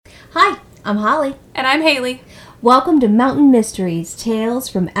I'm Holly. And I'm Haley. Welcome to Mountain Mysteries, Tales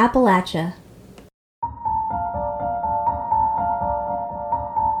from Appalachia.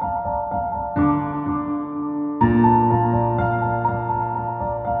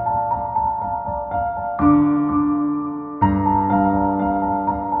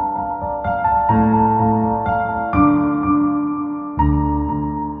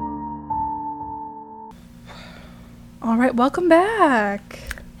 All right, welcome back.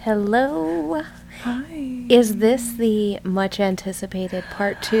 Hello. Hi. Is this the much anticipated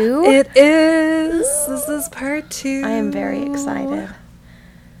part 2? It is. This is part 2. I am very excited.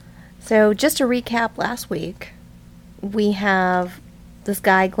 So, just to recap last week, we have this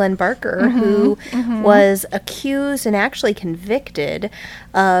guy, Glenn Barker, who was accused and actually convicted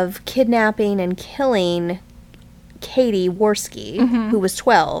of kidnapping and killing Katie Worski, who was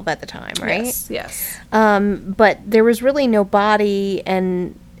 12 at the time, right? Yes. But there was really no body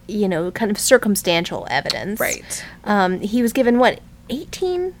and, kind of circumstantial evidence. Right. He was given,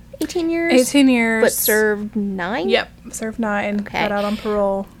 18 years? 18 years. But served 9? Yep, served 9. Okay. Got out on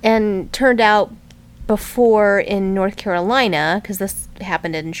parole. And turned out before in North Carolina, because this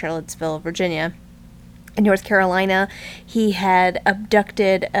happened in Charlottesville, Virginia. In North Carolina, he had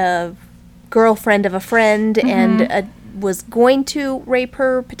abducted a girlfriend of a friend and was going to rape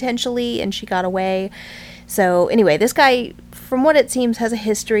her potentially, and she got away. So anyway, this guy, from what it seems, has a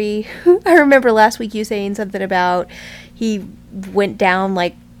history. I remember last week you saying something about he went down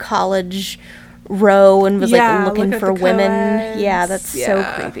like College Row and was looking for women. Yeah, that's so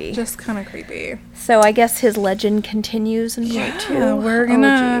creepy. Just kind of creepy. So I guess his legend continues in part 2. We're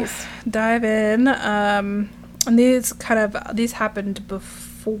gonna dive in. And these happened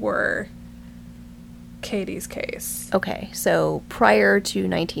before Katie's case. Okay, so prior to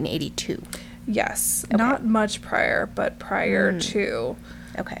 1982. Yes, Okay. not much prior, but prior to.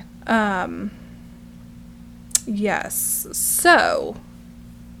 Okay. Yes. So,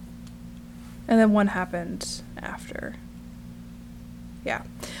 and then one happened after. Yeah.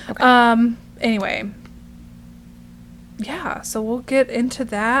 Okay. Anyway. Yeah, so we'll get into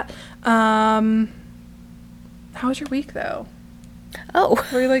that. How was your week, though? Oh.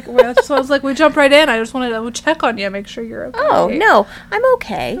 Were you like, so I was like, we jump right in. I just wanted to check on you, make sure you're okay. Oh, no. I'm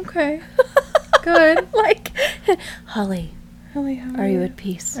okay. Okay. Good. Holly, How are you at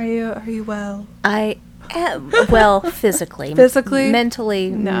peace? Are you well? I am, well, physically. Physically? Mentally,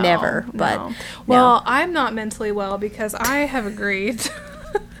 No, never, but no. no. Well, I'm not mentally well because I have agreed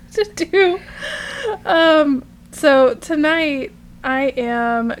to do. So tonight I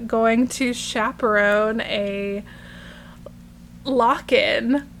am going to chaperone a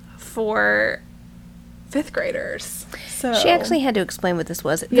lock-in for 5th graders. So She actually had to explain what this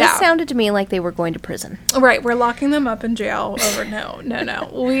was. This Yeah. sounded to me like they were going to prison. Right, we're locking them up in jail over no.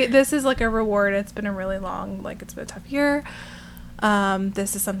 This is like a reward. It's been a really long, it's been a tough year.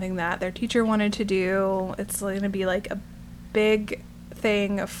 This is something that their teacher wanted to do. It's going to be like a big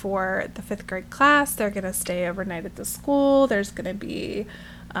thing for the 5th grade class. They're going to stay overnight at the school. There's going to be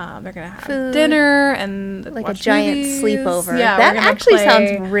they're going to have Food. dinner and Like watch a giant movies. sleepover. Yeah, That we're gonna actually play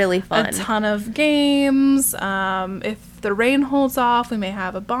sounds really fun. A ton of games. If the rain holds off, we may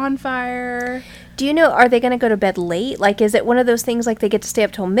have a bonfire. Do you know, are they going to go to bed late? Is it one of those things they get to stay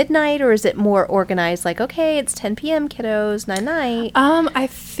up till midnight, or is it more organized, okay, it's 10 p.m., kiddos, night-night? I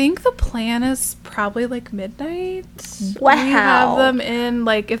think the plan is probably midnight. Wow. We have them in,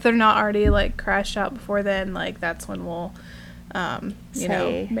 if they're not already, crashed out before then, that's when we'll,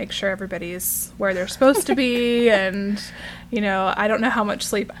 make sure everybody's where they're supposed to be. And, I don't know how much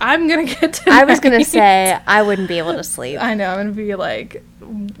sleep I'm going to get tonight. I was going to say, I wouldn't be able to sleep. I know, I'm going to be,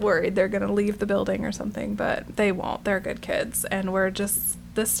 worried they're going to leave the building or something, but they won't. They're good kids. And we're just,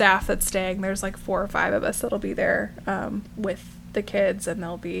 the staff that's staying, there's 4 or 5 of us that'll be there with the kids, and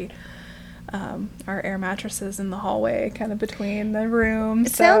there'll be our air mattresses in the hallway kind of between the rooms.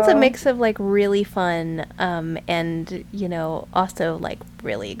 It sounds a mix of really fun and, also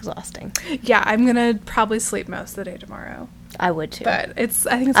really exhausting. Yeah, I'm going to probably sleep most of the day tomorrow. I would too. But I think it's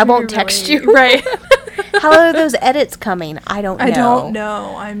I gonna won't be text really, you. Right. How are those edits coming? I don't know. I don't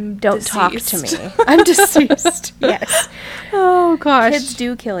know. Don't deceased. talk to me. I'm deceased. Yes. Oh, gosh. Kids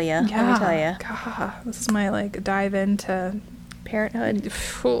do kill you, let me tell you. God, this is my dive into Parenthood.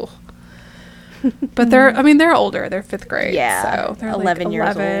 But they're older. They're 5th grade. Yeah, So they're 11 years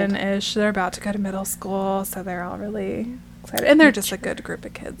old. 11-ish. They're about to go to middle school, so they're all really excited. And they're just a good group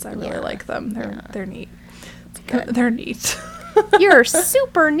of kids. I really like them. They're neat. They're neat. You're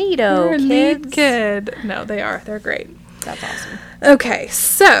super neato, You're a kids. neat kid. No, they are. They're great. That's awesome. Okay,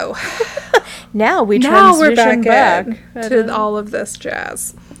 so Now we now we're transition back back to all of this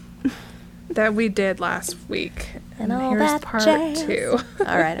jazz. that we did last week. And all here's that part jazz. 2. All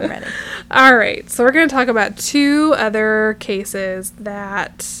right, I'm ready. All right, so we're going to talk about 2 other cases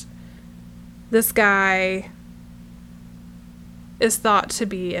that this guy is thought to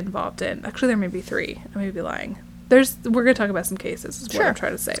be involved in. Actually, there may be 3. I may be lying. We're going to talk about some cases, is what I'm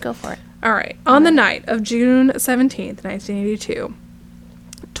trying to say. Let's go for it. All right. On the night of June 17th, 1982,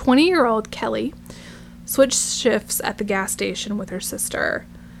 20-year-old Kelly switched shifts at the gas station with her sister.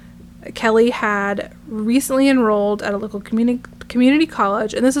 Kelly had recently enrolled at a local community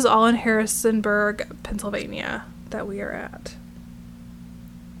college, and this is all in Harrisonburg, Pennsylvania, that we are at.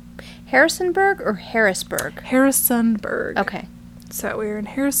 Harrisonburg or Harrisburg? Harrisonburg. Okay. So we're in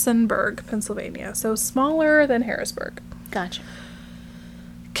Harrisonburg, Pennsylvania, so smaller than Harrisburg. Gotcha.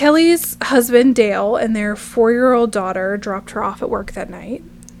 Kelly's husband, Dale, and their 4-year-old daughter dropped her off at work that night.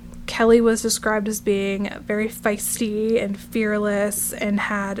 Kelly was described as being very feisty and fearless and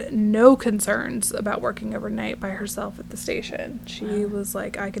had no concerns about working overnight by herself at the station. She was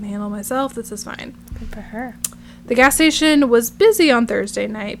like, I can handle myself. This is fine. Good for her. The gas station was busy on Thursday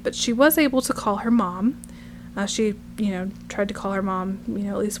night, but she was able to call her mom. She, tried to call her mom,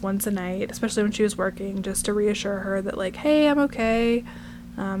 at least once a night, especially when she was working, just to reassure her that, like, hey, I'm okay.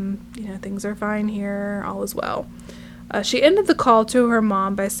 Things are fine here. All is well. She ended the call to her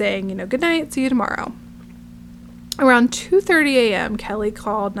mom by saying, good night, see you tomorrow. Around 2:30 a.m., Kelly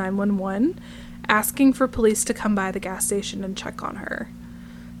called 911, asking for police to come by the gas station and check on her.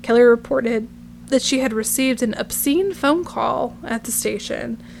 Kelly reported that she had received an obscene phone call at the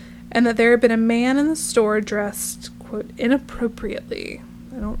station and that there had been a man in the store dressed, quote, inappropriately.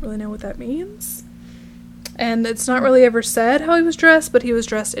 I don't really know what that means. And it's not really ever said how he was dressed, but he was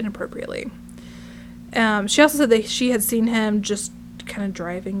dressed inappropriately. She also said that she had seen him just kind of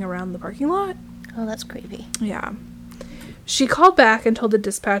driving around the parking lot. Oh, that's creepy. Yeah. She called back and told the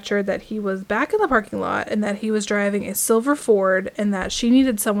dispatcher that he was back in the parking lot and that he was driving a silver Ford and that she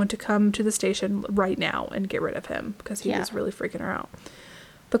needed someone to come to the station right now and get rid of him because he was really freaking her out.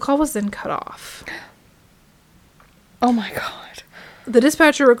 The call was then cut off. Oh my God. The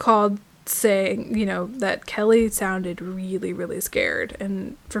dispatcher recalled saying, that Kelly sounded really, really scared.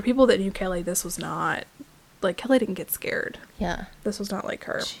 And for people that knew Kelly, this was not, Kelly didn't get scared. Yeah. This was not like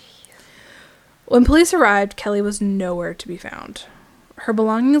her. Jeez. When police arrived, Kelly was nowhere to be found. Her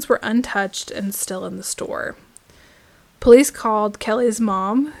belongings were untouched and still in the store. Police called Kelly's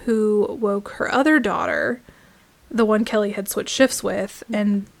mom, who woke her other daughter, the one Kelly had switched shifts with,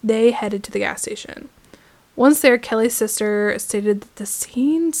 and they headed to the gas station. Once there, Kelly's sister stated that the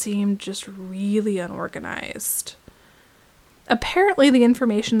scene seemed just really unorganized. Apparently, the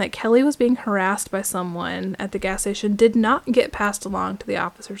information that Kelly was being harassed by someone at the gas station did not get passed along to the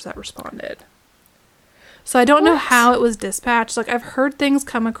officers that responded. So I don't know how it was dispatched. I've heard things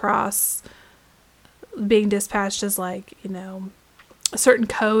come across being dispatched as a certain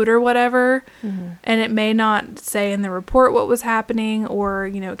code or whatever, and it may not say in the report what was happening, or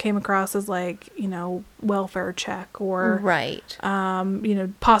it came across as welfare check or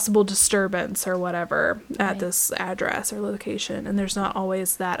possible disturbance or whatever at this address or location, and there's not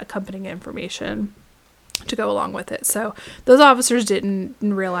always that accompanying information to go along with it. So those officers didn't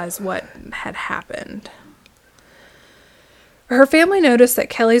realize what had happened. Her family noticed that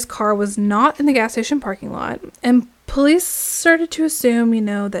Kelly's car was not in the gas station parking lot, and police started to assume,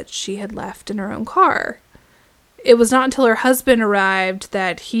 that she had left in her own car. It was not until her husband arrived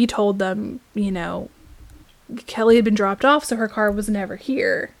that he told them, Kelly had been dropped off, so her car was never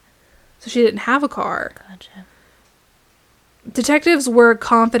here. So she didn't have a car. Gotcha. Detectives were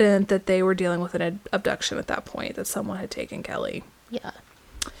confident that they were dealing with an abduction at that point, that someone had taken Kelly. Yeah.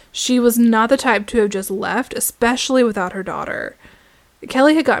 She was not the type to have just left, especially without her daughter.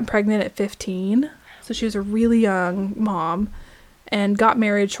 Kelly had gotten pregnant at 15, so she was a really young mom, and got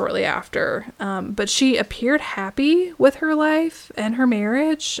married shortly after. But she appeared happy with her life and her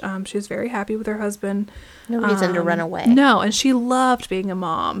marriage. She was very happy with her husband. No reason to run away. No, and she loved being a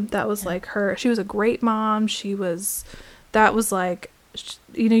mom. That was her. She was a great mom. You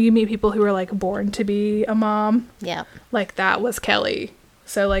meet people who are born to be a mom. Yeah. That was Kelly.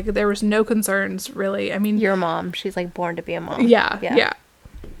 So, there was no concerns, really. I mean... Your mom. She's, born to be a mom. Yeah.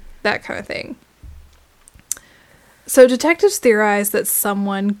 That kind of thing. So, detectives theorized that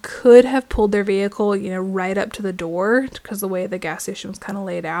someone could have pulled their vehicle, right up to the door, because the way the gas station was kind of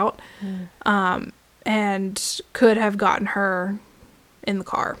laid out, and could have gotten her in the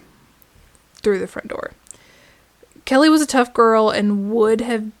car through the front door. Kelly was a tough girl and would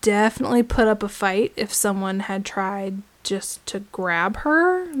have definitely put up a fight if someone had tried just to grab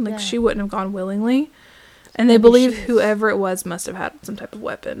her. She wouldn't have gone willingly. And they believe whoever it was must have had some type of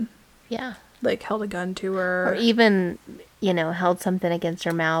weapon. Yeah. like held a gun to her. Or even, held something against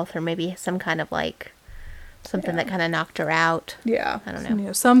her mouth, or maybe some kind of like something that kind of knocked her out. Yeah. I don't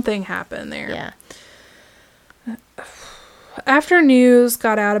know. Something happened there. Yeah. After news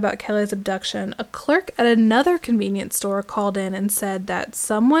got out about Kelly's abduction, a clerk at another convenience store called in and said that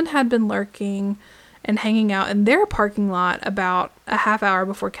someone had been lurking and hanging out in their parking lot about a half hour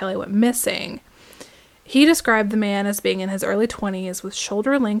before Kelly went missing. He described the man as being in his early 20s with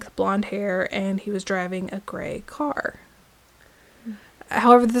shoulder-length blonde hair, and he was driving a gray car.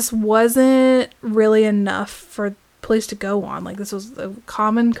 However, this wasn't really enough for police to go on. Like, this was a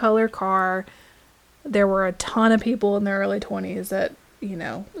common color car. There were a ton of people in their early 20s that,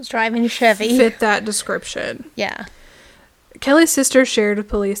 Was driving a Chevy. fit that description. Yeah. Kelly's sister shared with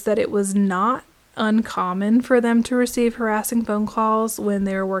police that it was not uncommon for them to receive harassing phone calls when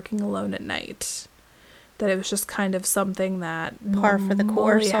they were working alone at night. That it was just kind of something that Par for the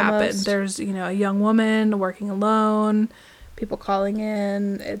course happened. almost. There's, a young woman working alone, people calling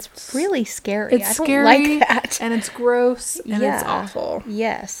in. It's Really scary. It's I don't scary, like that. and it's gross, and it's awful.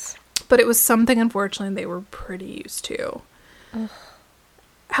 Yes. But it was something, unfortunately, they were pretty used to. Ugh.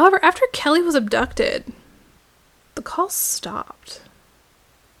 However, after Kelly was abducted, the calls stopped.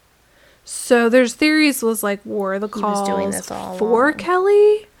 So there's theories were the calls doing this all for along.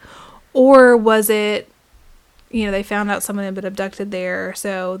 Kelly? Or was it, they found out someone had been abducted there,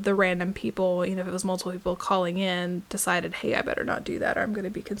 so the random people, if it was multiple people calling in, decided, hey, I better not do that, or I'm going to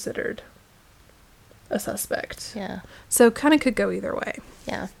be considered a suspect. Yeah. So kind of could go either way.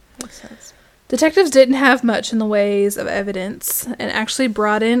 Yeah. Makes sense. Detectives didn't have much in the ways of evidence and actually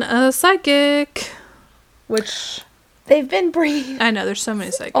brought in a psychic, which They've been bringing. I know there's so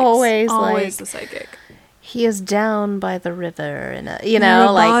many psychics. Always the psychic. He is down by the river, and Near a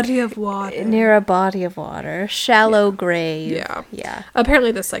body of water. near a body of water, shallow grave. Yeah. Yeah.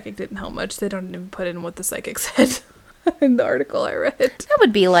 Apparently the psychic didn't help much. They don't even put in what the psychic said in the article I read. That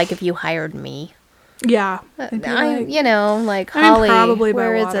would be like if you hired me. Yeah. It'd be I'm, like, Holly, probably by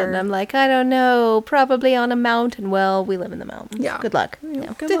where is it? water. And I'm like, I don't know, probably on a mountain. Well, we live in the mountains. Yeah. Good luck.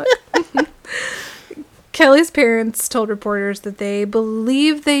 Yeah, good luck. Kelly's parents told reporters that they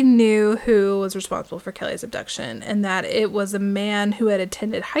believed they knew who was responsible for Kelly's abduction and that it was a man who had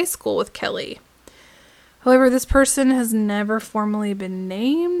attended high school with Kelly. However, this person has never formally been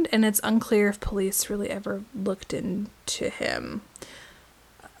named, and it's unclear if police really ever looked into him.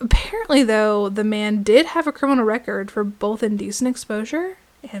 Apparently, though, the man did have a criminal record for both indecent exposure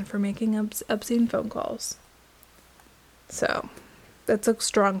and for making obscene phone calls. So, that's a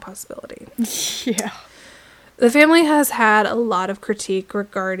strong possibility. Yeah. The family has had a lot of critique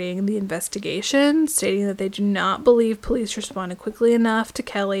regarding the investigation, stating that they do not believe police responded quickly enough to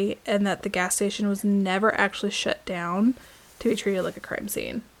Kelly and that the gas station was never actually shut down to be treated like a crime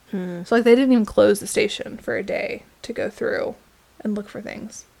scene. So, they didn't even close the station for a day to go through and look for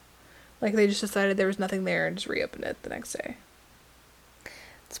things. They just decided there was nothing there and just reopened it the next day.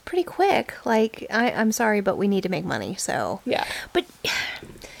 It's pretty quick. I'm sorry, but we need to make money, so. Yeah. But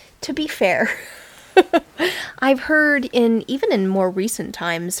to be fair, I've heard even in more recent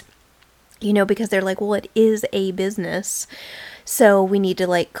times, because they're like, well, it is a business, so we need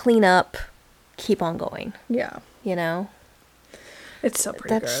to clean up, keep on going. Yeah. It's still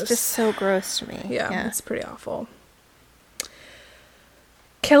pretty gross. That's just so gross to me. Yeah, it's pretty awful.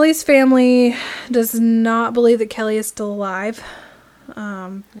 Kelly's family does not believe that Kelly is still alive.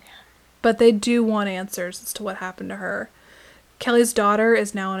 But they do want answers as to what happened to her. Kelly's daughter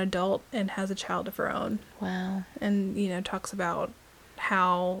is now an adult and has a child of her own. Wow. And, talks about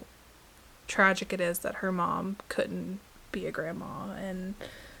how tragic it is that her mom couldn't be a grandma and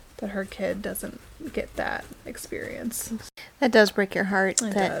that her kid doesn't get that experience. That does break your heart.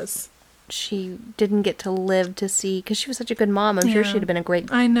 It that does. She didn't get to live to see, because she was such a good mom. I'm sure she'd have been a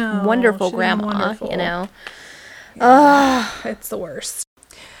great, I know, wonderful she'd been grandma, wonderful. Yeah. It's the worst.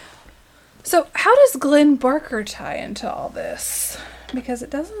 So, how does Glenn Barker tie into all this? Because it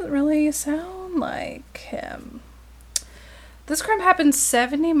doesn't really sound like him. This crime happened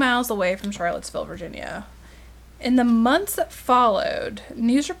 70 miles away from Charlottesville, Virginia. In the months that followed,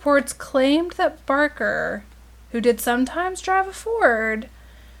 news reports claimed that Barker, who did sometimes drive a Ford,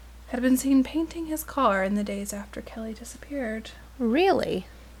 had been seen painting his car in the days after Kelly disappeared. Really?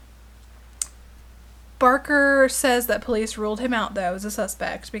 Barker says that police ruled him out, though, as a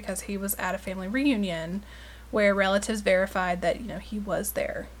suspect because he was at a family reunion where relatives verified that, he was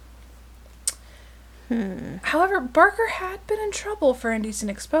there. However, Barker had been in trouble for indecent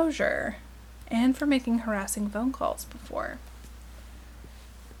exposure and for making harassing phone calls before.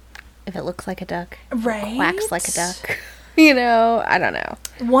 If it looks like a duck. Right? Quacks like a duck. I don't know.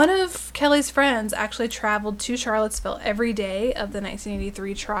 One of Kelly's friends actually traveled to Charlottesville every day of the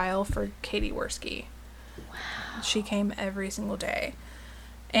 1983 trial for Katie Worski. Wow. She came every single day.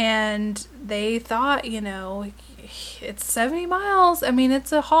 And they thought, it's 70 miles. I mean,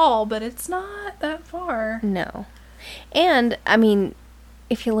 it's a haul, but it's not that far. No. And, I mean,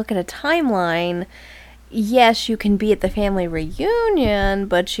 if you look at a timeline, yes, you can be at the family reunion,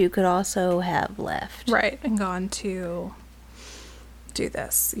 but you could also have left. Right, and gone to do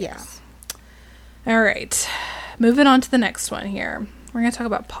this. Yes. Yeah. All right. Moving on to the next one here. We're going to talk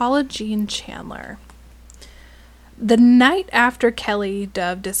about Paula Jean Chandler. The night after Kelly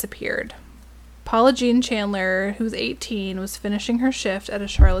Dove disappeared, Paula Jean Chandler, who was 18, was finishing her shift at a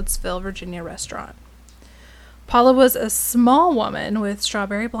Charlottesville, Virginia restaurant. Paula was a small woman with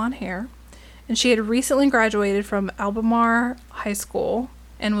strawberry blonde hair, and she had recently graduated from Albemarle High School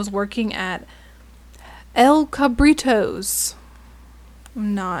and was working at El Cabritos.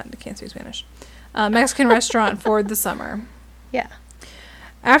 I can't speak Spanish. Mexican restaurant for the summer. Yeah.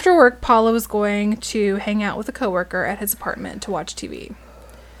 After work, Paula was going to hang out with a coworker at his apartment to watch TV.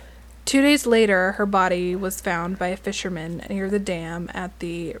 2 days later, her body was found by a fisherman near the dam at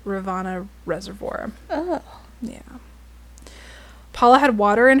the Rivanna Reservoir. Oh. Yeah. Paula had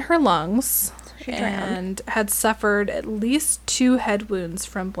water in her lungs She drowned. and had suffered at least 2 head wounds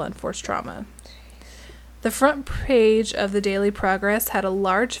from blunt force trauma. The front page of the Daily Progress had a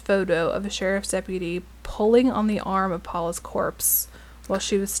large photo of a sheriff's deputy pulling on the arm of Paula's corpse while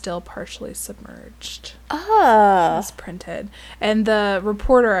she was still partially submerged. It Oh. was printed. And the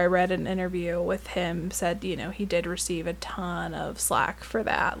reporter I read an interview with him said, he did receive a ton of slack for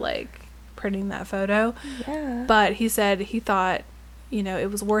that, like printing that photo. Yeah. But he said he thought,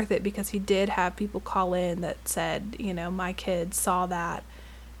 it was worth it because he did have people call in that said, my kids saw that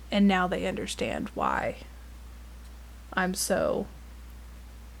and now they understand why I'm so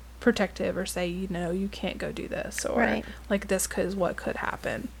protective, or say, you can't go do this, or Right. like this is what could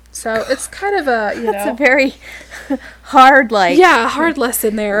happen. So it's kind of a, That's a very hard, hard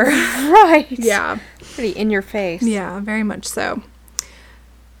lesson there. Right. Yeah. Pretty in your face. Yeah, very much so.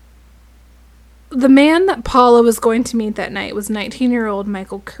 The man that Paula was going to meet that night was 19-year-old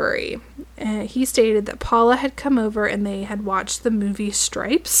Michael Curry. He stated that Paula had come over and they had watched the movie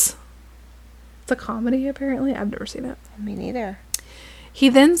Stripes. It's a comedy, apparently. I've never seen it. Me neither. He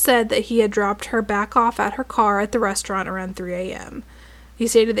then said that he had dropped her back off at her car at the restaurant around 3 a.m. He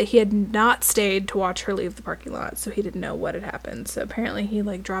stated that he had not stayed to watch her leave the parking lot, so he didn't know what had happened. So apparently he,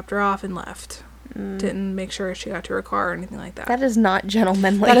 dropped her off and left. Didn't make sure she got to her car or anything like that. That is not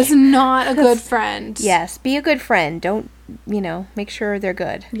gentlemanly. That is not a good friend. Yes, be a good friend. Don't, make sure they're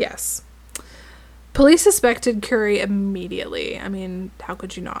good. Yes. Police suspected Curry immediately. I mean, how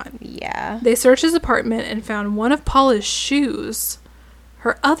could you not? Yeah. They searched his apartment and found one of Paula's shoes.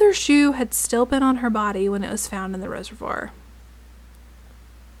 Her other shoe had still been on her body when it was found in the reservoir.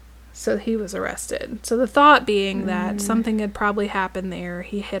 So he was arrested. So the thought being that something had probably happened there.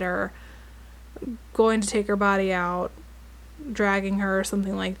 He hit her, going to take her body out, dragging her or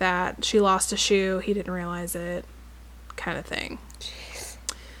something like that. She lost a shoe. He didn't realize it, kind of thing. Jeez.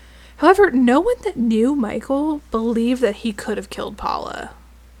 However, no one that knew Michael believed that he could have killed Paula.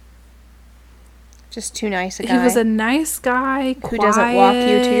 Just too nice a guy. He was a nice guy, who doesn't walk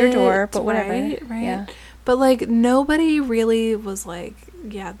you to your door, but quiet, whatever. Right? Yeah. But, nobody really was like,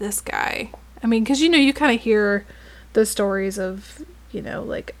 yeah, this guy. I mean, because, you kind of hear the stories of,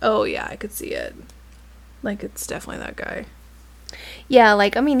 oh, yeah, I could see it. It's definitely that guy. Yeah,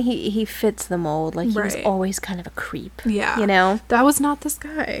 he fits the mold. He was Right. always kind of a creep. Yeah. That was not this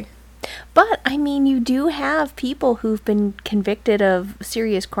guy. But, you do have people who've been convicted of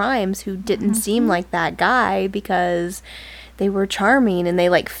serious crimes who didn't seem like that guy because they were charming and they,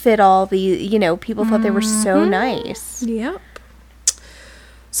 fit all the, people thought they were so nice. Yep.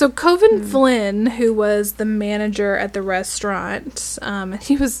 So Coven Flynn, who was the manager at the restaurant,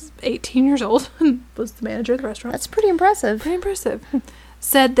 he was 18 years old and was the manager of the restaurant. That's pretty impressive. Pretty impressive.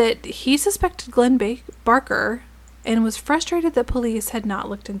 Said that he suspected Glenn Barker and was frustrated that police had not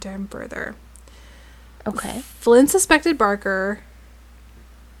looked into him further. Okay. Flynn suspected Barker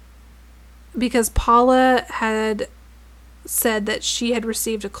because Paula had said that she had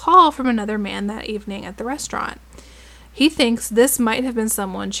received a call from another man that evening at the restaurant. He thinks this might have been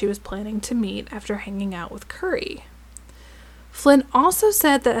someone she was planning to meet after hanging out with Curry. Flynn also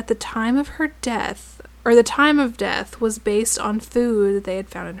said that at the time of her death, or the time of death, was based on food that they had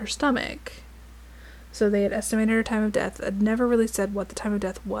found in her stomach. So they had estimated her time of death. I'd never really said what the time of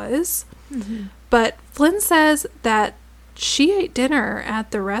death was. Mm-hmm. But Flynn says that she ate dinner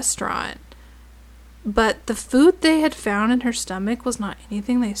at the restaurant But the food they had found in her stomach was not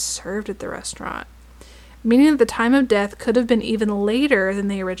anything they served at the restaurant, meaning that the time of death could have been even later than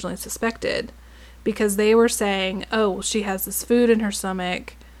they originally suspected, because they were saying, oh, she has this food in her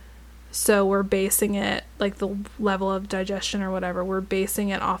stomach, so we're basing it, like the level of digestion or whatever, we're basing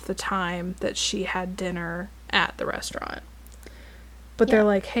it off the time that she had dinner at the restaurant. But they're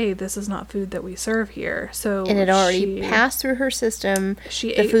like, hey, this is not food that we serve here. So And it already passed through her system, she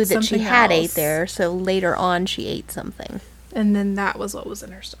the ate food that she something had ate else. there, so later on she ate something. And then that was what was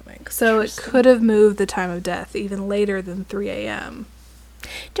in her stomach. So it could have moved the time of death even later than 3 a.m.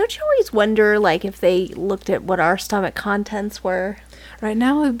 Don't you always wonder, like, if they looked at what our stomach contents were? Right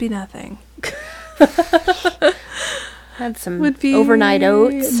now it would be nothing. Had some Would be overnight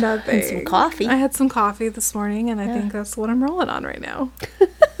oats nothing. and some coffee. I had some coffee this morning, and I think that's what I'm rolling on right now.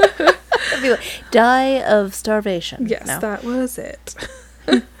 I'd be like, die of starvation. Yes, No. that was it.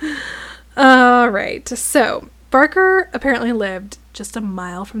 All right. So Barker apparently lived just a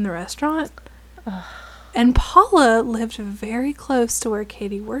mile from the restaurant. And Paula lived very close to where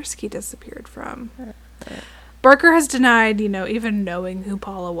Katie Worski disappeared from. Barker has denied, even knowing who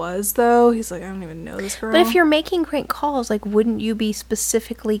Paula was, though. He's like, I don't even know this girl. But if you're making prank calls, like, wouldn't you be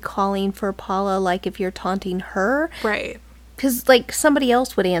specifically calling for Paula, like, if you're taunting her? Right. Because, like, somebody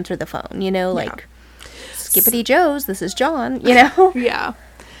else would answer the phone, like, Skippity Joe's, this is John, Yeah.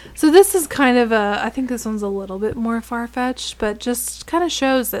 So this is kind of I think this one's a little bit more far-fetched, but just kind of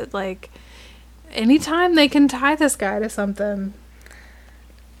shows that, like, anytime they can tie this guy to something.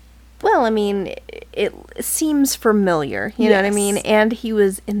 Well, I mean, it seems familiar, you know what I Yes. mean? And he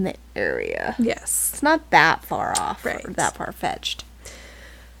was in the area. Yes. It's not that far off, Right. or that far-fetched.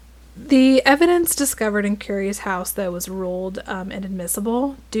 The evidence discovered in Curie's house, though, was ruled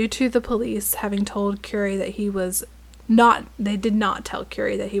inadmissible due to the police having told Curie that he was not, they did not tell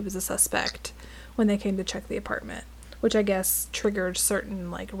Curie that he was a suspect when they came to check the apartment, which I guess triggered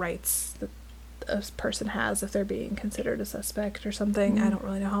certain, like, rights that a person has if they're being considered a suspect or something. I don't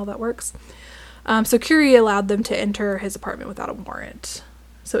really know how that works. So Curie allowed them to enter his apartment without a warrant.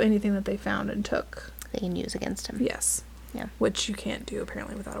 So anything that they found and took. They can use against him. Yes. Yeah. Which you can't do,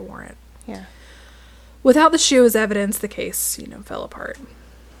 apparently, without a warrant. Yeah. Without the shoe as evidence, the case, fell apart.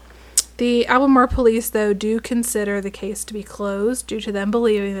 The Albemarle police, though, do consider the case to be closed due to them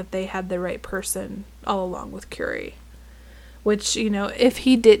believing that they had the right person all along with Curie. Which, if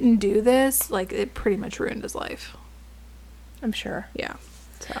he didn't do this, like, it pretty much ruined his life. I'm sure. Yeah.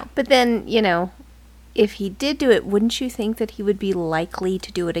 So. But then, if he did do it, wouldn't you think that he would be likely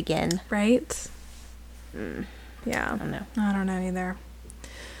to do it again? Right? Yeah. I don't know. I don't know either.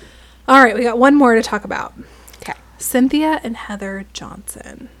 All right, we got one more to talk about. Okay. Cynthia and Heather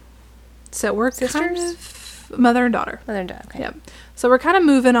Johnson. So we're kind Sisters? of mother and daughter. Mother and daughter. Okay. Yep. So we're kind of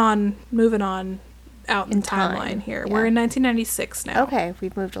moving on out in In time, timeline here. yeah. We're in 1996 now. Okay,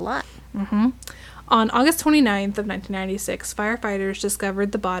 we've moved a lot. On August 29th of 1996, firefighters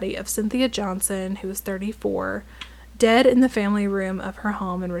discovered the body of Cynthia Johnson, who was 34, dead in the family room of her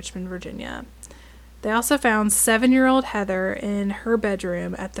home in Richmond, Virginia. They also found 7-year-old Heather in her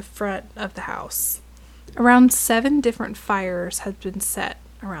bedroom at the front of the house. Around 7 different fires had been set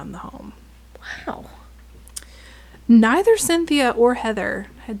around the home. Wow. Neither Cynthia or Heather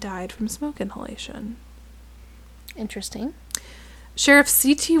had died from smoke inhalation. Interesting. Sheriff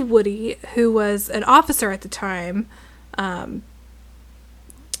C.T. Woody, who was an officer at the time of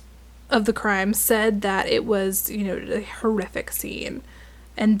the crime, said that it was, a horrific scene.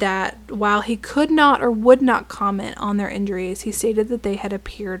 And that while he could not or would not comment on their injuries, he stated that they had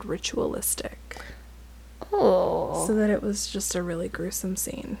appeared ritualistic. Oh. So that it was just a really gruesome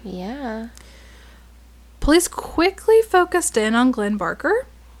scene. Yeah. Police quickly focused in on Glenn Barker.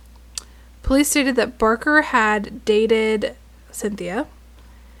 Police stated that Barker had dated Cynthia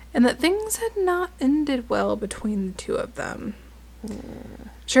and that things had not ended well between the two of them.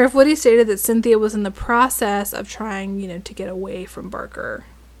 Sheriff Woody stated that Cynthia was in the process of trying, to get away from Barker,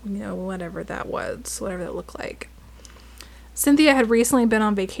 whatever that was, whatever that looked like. Cynthia had recently been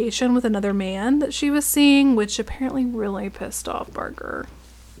on vacation with another man that she was seeing, which apparently really pissed off Barker.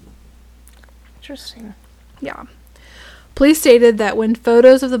 Interesting. Yeah. Police stated that when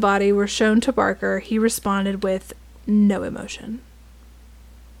photos of the body were shown to Barker, he responded with no emotion.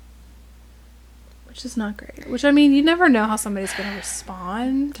 Which is not great. Which, I mean, you never know how somebody's going to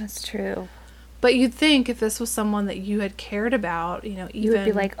respond. That's true. But you'd think if this was someone that you had cared about, even... You would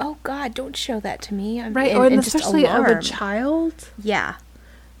be like, oh, God, don't show that to me. Right, and just especially of a alarmed. child. Yeah.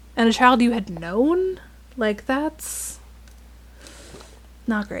 And a child you had known. Like, that's...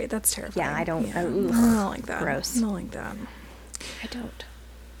 not great. That's terrifying. Yeah, I don't... I don't like that. Gross. I don't like that. I don't.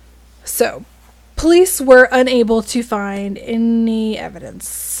 So, Police were unable to find any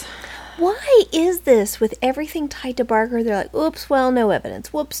evidence. Why is this with everything tied to Barker? They're like, oops, well, no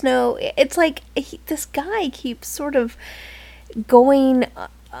evidence. Whoops, no. It's like this guy keeps sort of going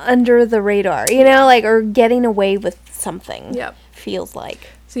under the radar, you know, like, or getting away with something. Yep. Feels like.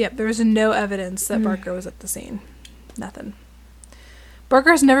 So, yep, there was no evidence that Barker was at the scene. Nothing. Barker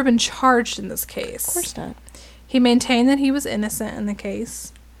has never been charged in this case. Of course not. He maintained that he was innocent in the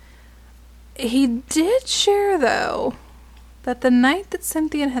case. He did share, though, that the night that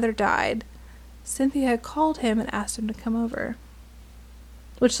Cynthia and Heather died, Cynthia had called him and asked him to come over.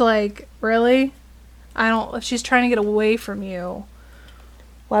 Which, like, really? If she's trying to get away from you.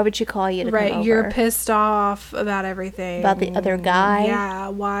 Why would she call you to come over? Right, you're pissed off about everything. About the other guy? Yeah,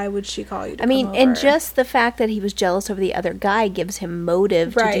 why would she call you to I mean, come over? and just the fact that he was jealous over the other guy gives him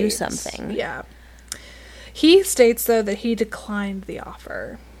motive to do something. Yeah. He states, though, that he declined the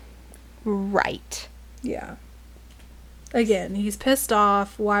offer. Right. Yeah. Again, he's pissed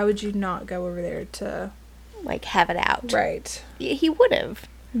off. Why would you not go over there to... Like, have it out. Right. He would have.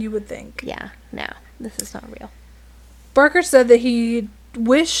 You would think. Yeah, no. This is not real. Barker said that he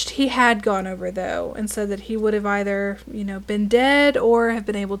wished he had gone over, though, and said that he would have either, been dead or have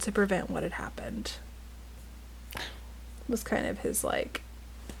been able to prevent what had happened. Was kind of his, like,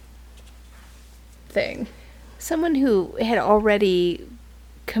 thing. Someone who had already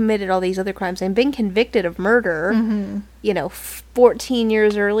committed all these other crimes and been convicted of murder, 14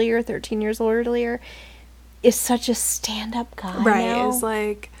 years earlier, 13 years earlier, is such a stand-up guy now. It's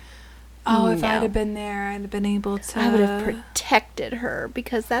like, if I'd have been there, I'd have been able to... I would have protected her,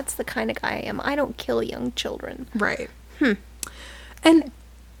 because that's the kind of guy I am. I don't kill young children. Right. And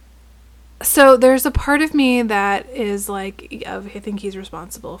so there's a part of me that is like, I think he's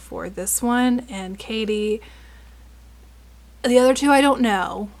responsible for this one, and Katie. The other two I don't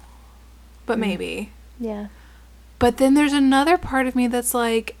know, but maybe. Yeah. But then there's another part of me that's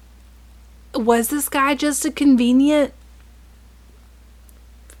like, was this guy just a convenient...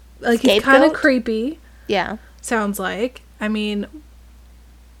 Like, he's kind of creepy. Yeah. Sounds like. I mean,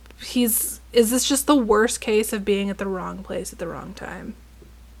 is this just the worst case of being at the wrong place at the wrong time?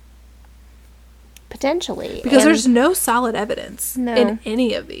 Potentially. Because there's no solid evidence in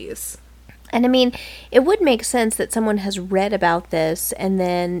any of these. And I mean, it would make sense that someone has read about this and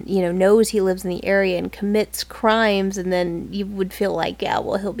then, knows he lives in the area and commits crimes, and then you would feel like, yeah,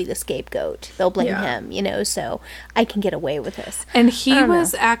 well, he'll be the scapegoat. They'll blame him, so I can get away with this. And he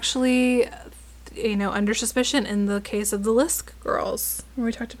was actually, under suspicion in the case of the Lisk girls.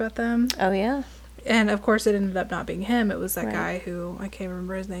 We talked about them. Oh, yeah. And, of course, it ended up not being him. It was that guy who, I can't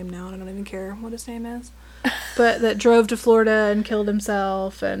remember his name now, and I don't even care what his name is. But that drove to Florida and killed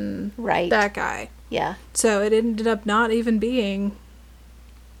himself, and that guy. Yeah. So it ended up not even being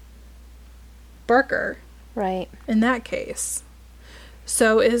Barker. Right. In that case.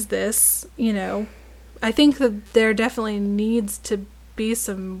 So is this, I think that there definitely needs to be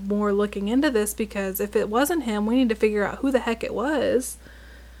some more looking into this, because if it wasn't him, we need to figure out who the heck it was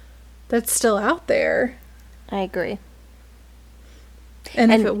that's still out there. I agree.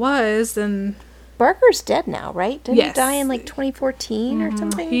 And if it was, then... Barker's dead now, right? Didn't he die in, 2014 or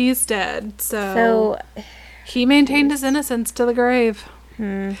something? He's dead, so... He maintained his innocence to the grave.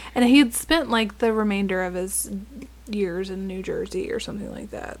 And he had spent, the remainder of his years in New Jersey or something like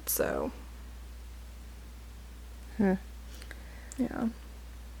that, so... Yeah.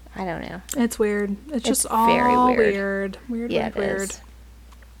 I don't know. It's weird. It's just all very weird. Weird. Yeah, it is.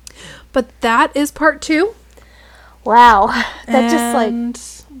 But that is part 2. Wow. That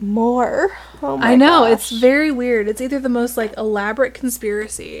just, more. Oh my I know. gosh. It's very weird. It's either the most, elaborate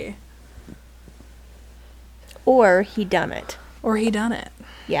conspiracy. Or he done it.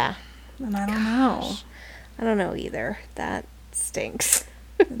 Yeah. And I don't know. I don't know either. That stinks.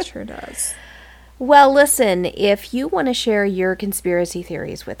 It sure does. Well, listen, if you want to share your conspiracy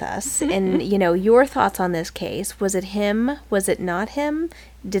theories with us and, your thoughts on this case, was it him? Was it not him?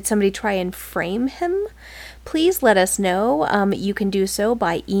 Did somebody try and frame him? Please let us know. You can do so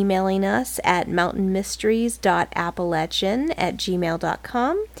by emailing us at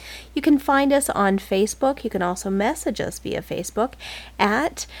mountainmysteries.appalachian@gmail.com. You can find us on Facebook. You can also message us via Facebook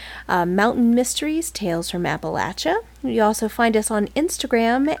at Mountain Mysteries Tales from Appalachia. You also find us on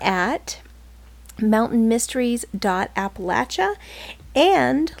Instagram at mountainmysteries.appalachia.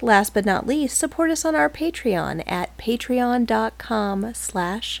 And last but not least, support us on our Patreon at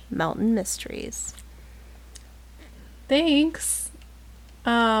patreon.com/mountainmysteries. Thanks.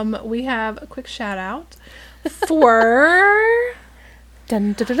 We have a quick shout out for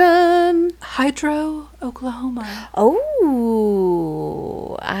Dun dun dun dun. Hydro, Oklahoma.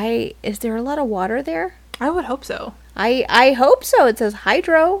 Oh, is there a lot of water there? I would hope so. I hope so. It says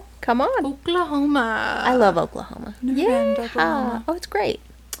hydro. Come on. Oklahoma. I love Oklahoma. Never been to Yeah. Oklahoma. Oh, it's great.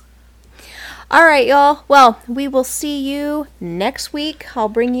 All right, y'all. Well, we will see you next week. I'll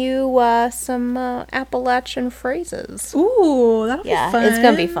bring you some Appalachian phrases. Ooh, that'll be fun. It's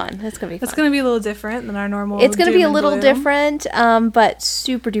gonna be fun. It's gonna be fun. It's gonna be a little different than our normal. It's gonna be doom a and little gloom. different, but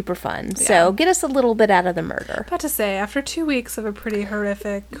super duper fun. So get us a little bit out of the murder. About to say, after 2 weeks of a pretty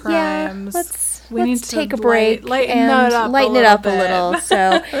horrific crimes, Yeah, let's take a break lighten and it up lighten a it up bit. a little.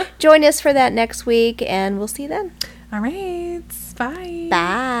 So join us for that next week, and we'll see you then. All right, bye.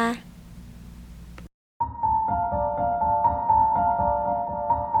 Bye.